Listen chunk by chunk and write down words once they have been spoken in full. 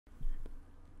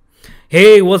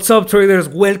Hey, what's up traders?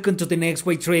 Welcome to the Next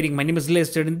Way Trading. My name is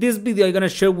Lester. In this video, I'm going to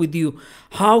share with you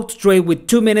how to trade with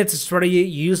 2 minutes strategy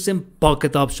using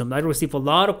Pocket Option. I received a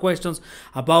lot of questions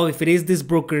about if this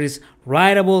broker is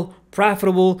writable,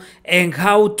 profitable, and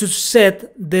how to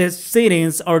set the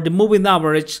settings or the moving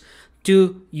average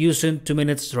to using 2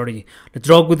 minutes strategy. Let's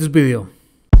rock with this video.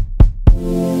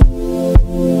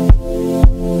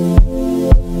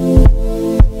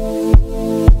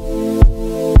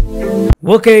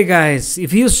 Okay guys,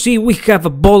 if you see we have a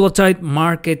volatile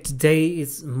market today,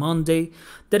 it's Monday.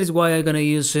 That is why I'm gonna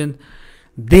use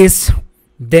this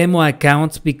demo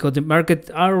account because the market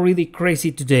are really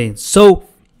crazy today. So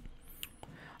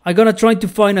I'm gonna try to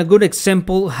find a good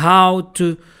example how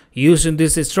to use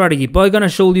this strategy, but I'm gonna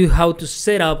show you how to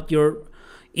set up your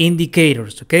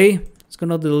indicators. Okay, it's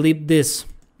gonna delete this.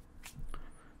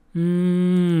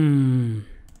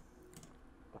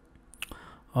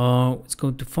 It's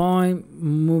going to find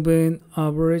moving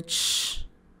average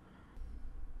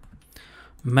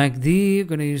MACD. We're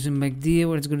gonna use in MACD.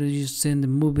 What it's gonna use in the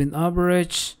moving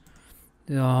average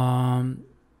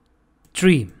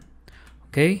 3.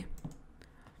 Okay,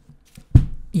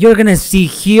 you're gonna see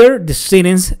here the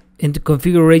settings and to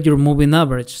configure your moving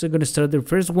average. So I'm gonna start the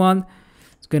first one.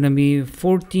 It's gonna be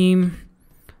 14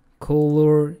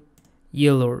 color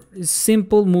yellow. It's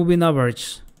simple moving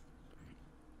average.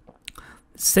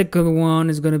 Second one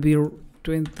is going to be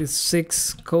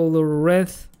 26 color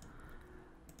red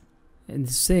and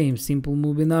the same simple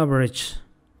moving average.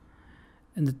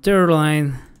 And the third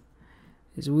line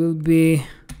will be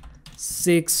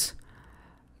 6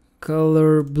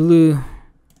 color blue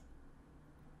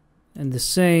and the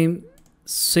same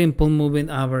simple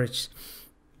moving average.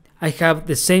 I have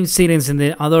the same settings in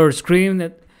the other screen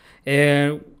that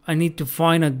I need to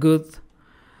find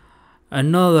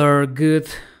another good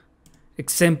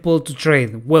example to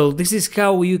trade. Well, this is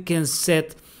how you can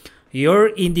set your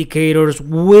indicators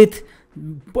with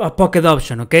a Pocket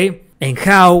Option, okay? And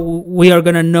how we are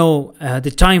gonna know the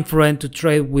time frame to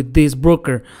trade with this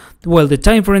broker. Well, the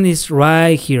time frame is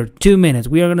right here, 2 minutes.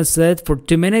 We are gonna set for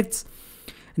 2 minutes.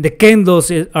 The candles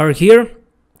are here.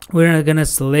 We're gonna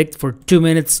select for 2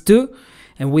 minutes too,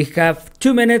 and we have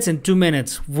 2 minutes and 2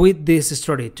 minutes with this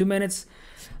strategy. 2 minutes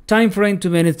time frame,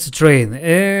 2 minutes to trade,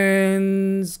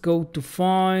 and let's go to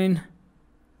find.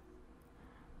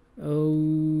 Oh,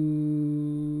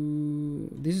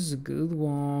 this is a good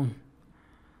one.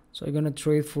 So I'm gonna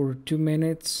trade for 2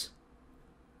 minutes.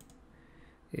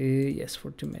 Yes,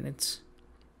 for 2 minutes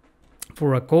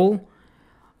for a call.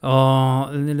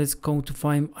 And then let's go to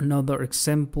find another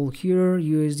example here.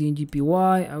 USD and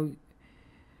GPY.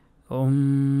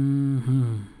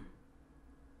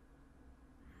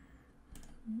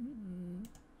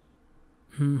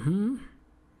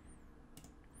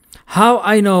 How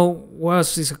I know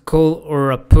was this a call or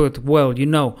a put? Well, you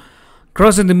know,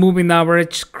 crossing the moving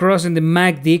average, crossing the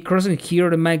MACD, crossing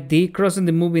here the MACD, crossing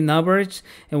the moving average,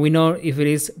 and we know if it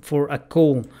is for a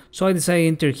call. So I decided to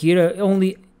enter here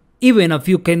only even a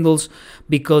few candles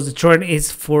because the trend is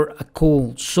for a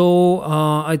call. So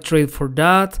I trade for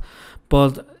that,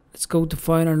 but let's go to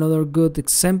find another good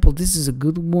example. This is a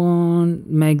good one.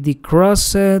 MACD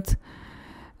cross it.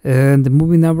 And the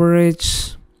moving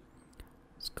average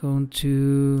is going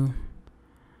to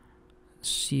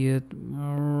see it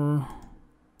more.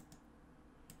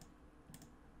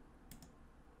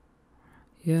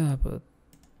 Yeah, but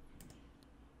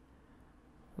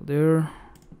there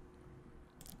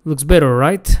looks better,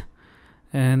 right?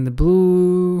 And the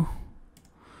blue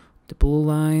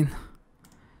line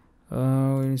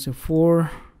is a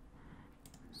 4.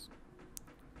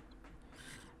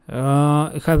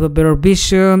 Have a better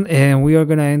vision, and we are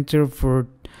gonna enter for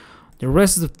the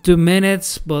rest of 2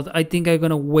 minutes, but I think I'm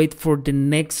gonna wait for the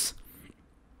next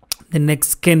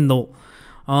candle.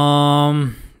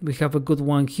 We have a good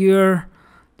one here.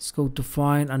 Let's go to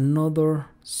find another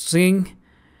thing.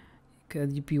 Got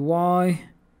GPY,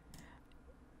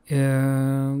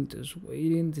 and just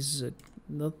waiting. This is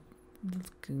not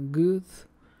looking good.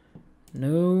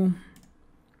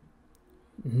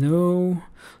 No,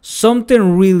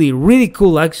 something really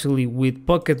cool actually with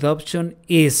Pocket Option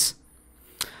is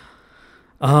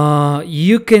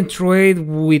you can trade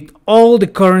with all the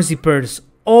currency pairs.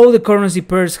 All the currency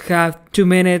pairs have 2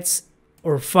 minutes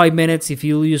or 5 minutes if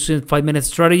you use a 5-minute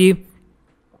strategy.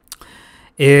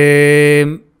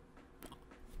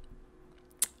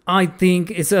 I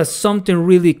think it's something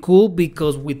really cool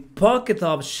because with Pocket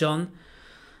Option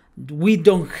we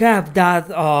don't have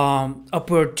that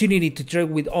opportunity to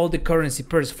trade with all the currency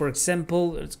pairs. For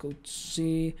example, let's go to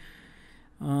see.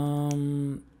 No,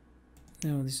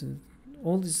 this is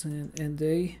all this and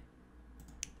they.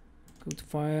 Go to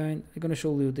find. I'm gonna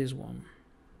show you this one.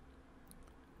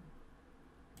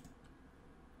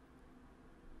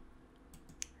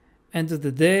 End of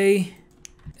the day,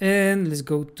 and let's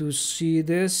go to see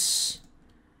this.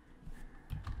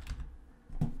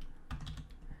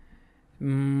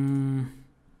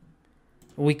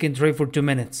 We can trade for 2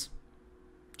 minutes.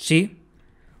 See,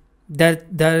 that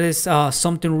is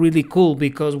something really cool,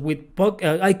 because with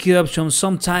IQ options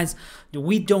sometimes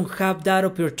we don't have that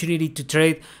opportunity to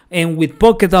trade, and with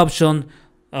pocket option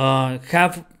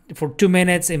have for 2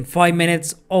 minutes and 5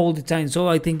 minutes all the time. So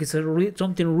I think it's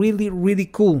something really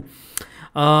cool.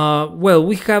 Well,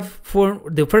 we have for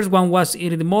the first one was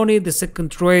in the money, the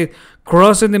second trade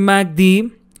crossing the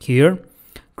MACD here,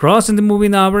 crossing the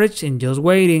moving average, and just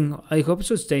waiting. I hope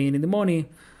so, staying in the money.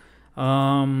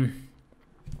 Gonna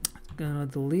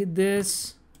delete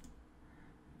this.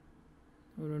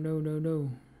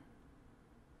 No.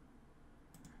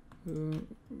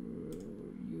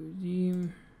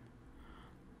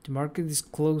 The market is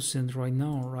closing right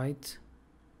now, right?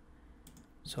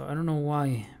 So I don't know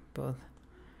why, but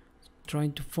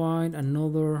trying to find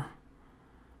another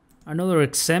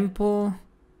example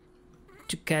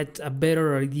to get a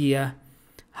better idea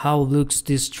how looks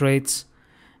these trades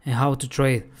and how to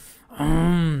trade.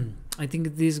 I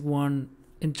think this one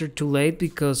entered too late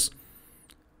because,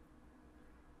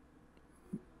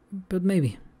 but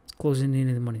maybe it's closing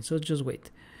in the money, so just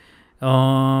wait.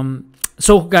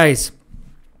 So guys,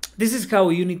 this is how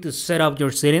you need to set up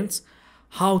your settings,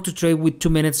 how to trade with 2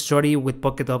 minutes strategy with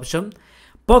pocket option.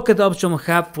 Pocket option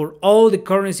have for all the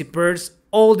currency pairs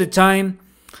all the time,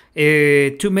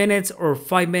 2 minutes or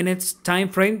 5 minutes time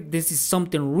frame. This is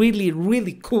something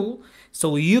really cool,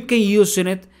 so you can use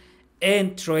it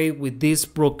and trade with this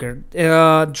broker.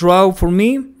 Draw for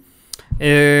me,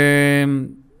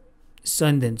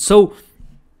 send. So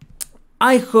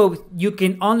I hope you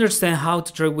can understand how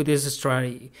to trade with this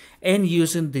strategy and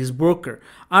using this broker.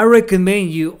 I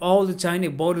recommend you all the time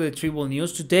about the Tribal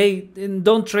News today, and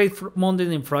don't trade for Mondays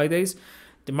and Fridays.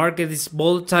 The market is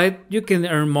volatile. You can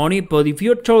earn money, but if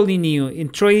you're totally new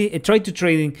and try to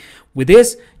trading with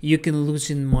this, you can lose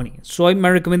money. So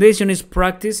my recommendation is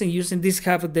practice and using this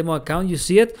half a demo account. You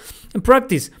see it and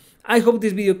practice. I hope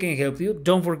this video can help you.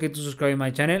 Don't forget to subscribe to my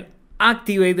channel,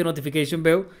 activate the notification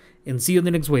bell, and see you in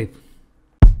the next wave.